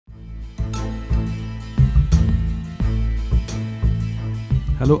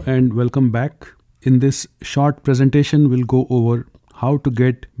Hello and welcome back. In this short presentation, we'll go over how to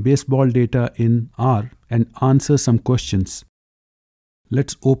get baseball data in R and answer some questions.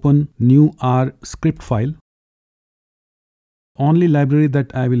 Let's open new R script file. Only library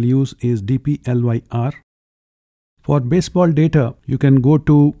that I will use is dplyr. For baseball data, you can go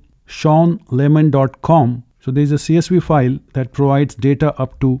to seanlemon.com. So there is a CSV file that provides data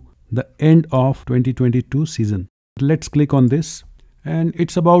up to the end of 2022 season. Let's click on this. And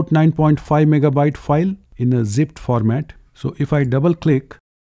it's about 9.5 megabyte file in a zipped format. So if I double click,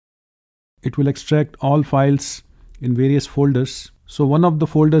 it will extract all files in various folders. So one of the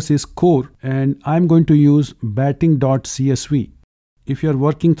folders is core, and I'm going to use batting.csv. If you're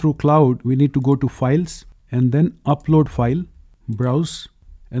working through cloud, we need to go to files and then upload file, browse,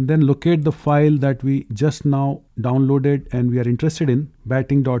 and then locate the file that we just now downloaded and we are interested in,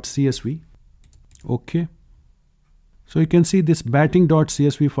 batting.csv. Okay. So you can see this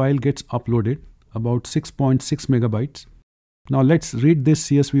batting.csv file gets uploaded, about 6.6 megabytes. Now let's read this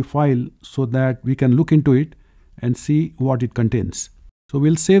CSV file so that we can look into it and see what it contains. So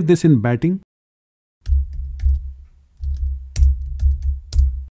we'll save this in batting.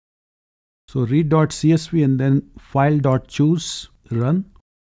 So read.csv and then file.choose, run.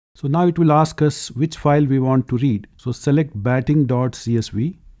 So now it will ask us which file we want to read. So select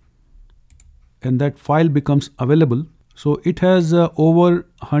batting.csv and that file becomes available. So it has over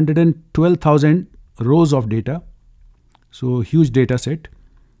 112,000 rows of data. So huge data set,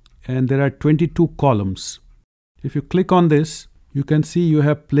 and there are 22 columns. If you click on this, you can see you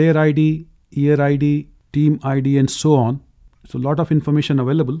have player ID, year ID, team ID, and so on. So a lot of information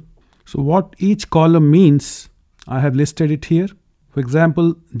available. So what each column means, I have listed it here. For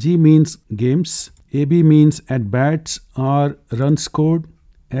example, G means games, AB means at bats, R runs scored,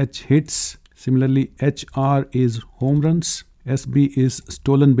 H hits. Similarly, HR is home runs, SB is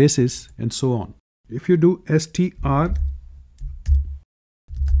stolen bases, and so on. If you do str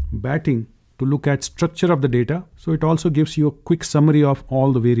batting to look at structure of the data, so it also gives you a quick summary of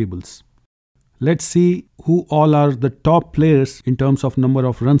all the variables. Let's see who all are the top players in terms of number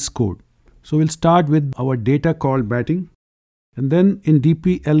of runs scored. So we'll start with our data called batting. And then in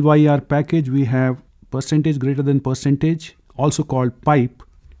dplyr package, we have percentage greater than percentage, also called pipe.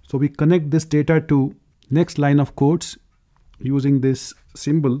 So we connect this data to next line of codes using this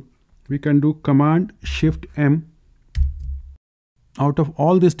symbol. We can do Command Shift M. Out of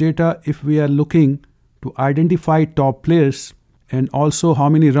all this data, if we are looking to identify top players and also how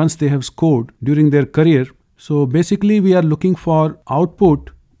many runs they have scored during their career. So basically we are looking for output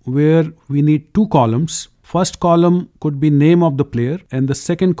where we need two columns. First column could be name of the player and the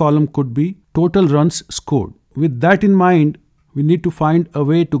second column could be total runs scored. With that in mind, we need to find a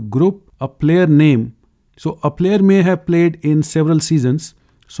way to group a player name. So a player may have played in several seasons.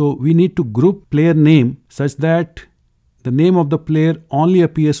 So we need to group player name such that the name of the player only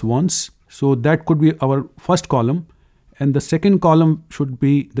appears once. So that could be our first column. And the second column should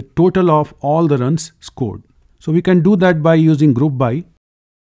be the total of all the runs scored. So we can do that by using group by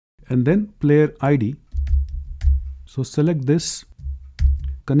and then player ID. So select this,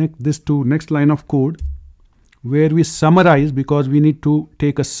 connect this to next line of code, where we summarize because we need to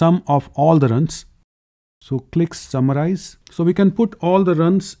take a sum of all the runs. So click summarize. So we can put all the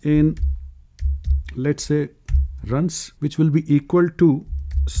runs in, let's say runs, which will be equal to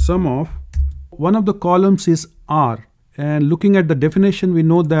sum of, one of the columns is R, and looking at the definition, we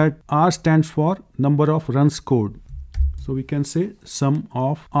know that R stands for number of runs scored. So we can say sum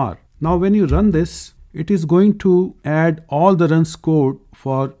of R. Now when you run this, it is going to add all the runs scored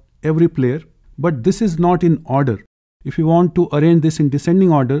for every player. But this is not in order. If you want to arrange this in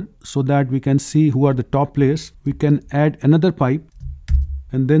descending order so that we can see who are the top players, we can add another pipe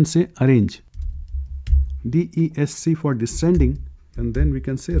and then say arrange. DESC for descending, and then we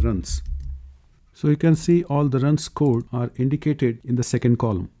can say runs. So you can see all the runs scored are indicated in the second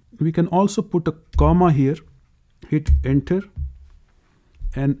column. We can also put a comma here, hit enter,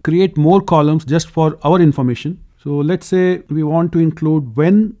 and create more columns just for our information. So let's say we want to include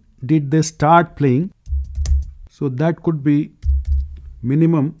when did they start playing. So that could be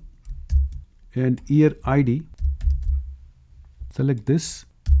minimum and year ID. Select this.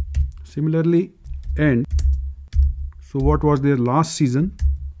 Similarly, end. So what was their last season?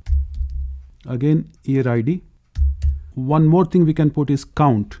 Again, year ID. One more thing we can put is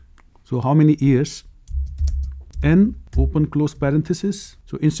count. So how many years? N, open close parenthesis.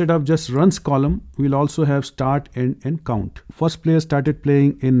 So instead of just runs column, we'll also have start, end, and count. First player started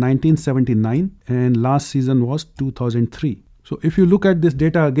playing in 1979 and last season was 2003. So if you look at this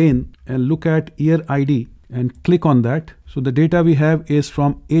data again and look at year ID and click on that. So the data we have is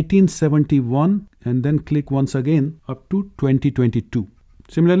from 1871 and then click once again up to 2022.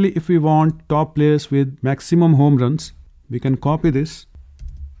 Similarly, if we want top players with maximum home runs, we can copy this.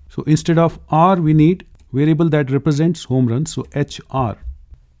 So instead of R, we need variable that represents home runs, so HR.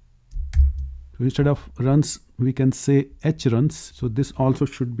 So instead of runs, we can say H runs. So this also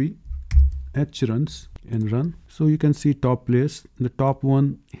should be H runs and run. So you can see top players. The top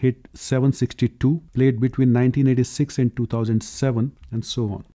one hit 762, played between 1986 and 2007, and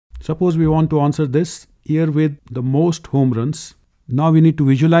so on. Suppose we want to answer this year with the most home runs. Now we need to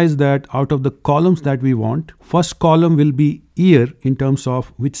visualize that out of the columns that we want, first column will be year in terms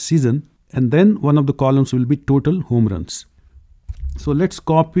of which season, and then one of the columns will be total home runs. So let's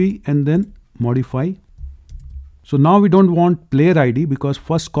copy and then modify. So now we don't want player ID because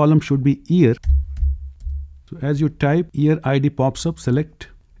first column should be year. So as you type, year ID pops up, select,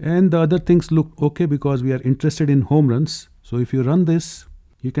 and the other things look okay because we are interested in home runs. So if you run this,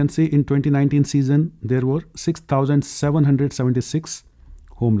 you can see in 2019 season, there were 6,776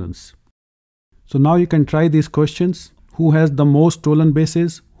 home runs. So now you can try these questions. Who has the most stolen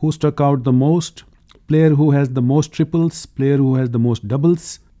bases? Who struck out the most? Player who has the most triples? Player who has the most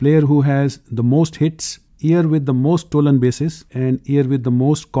doubles? Player who has the most hits? Year with the most stolen bases and year with the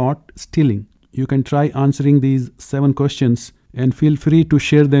most caught stealing. You can try answering these 7 questions and feel free to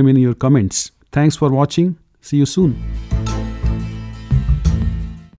share them in your comments. Thanks for watching. See you soon.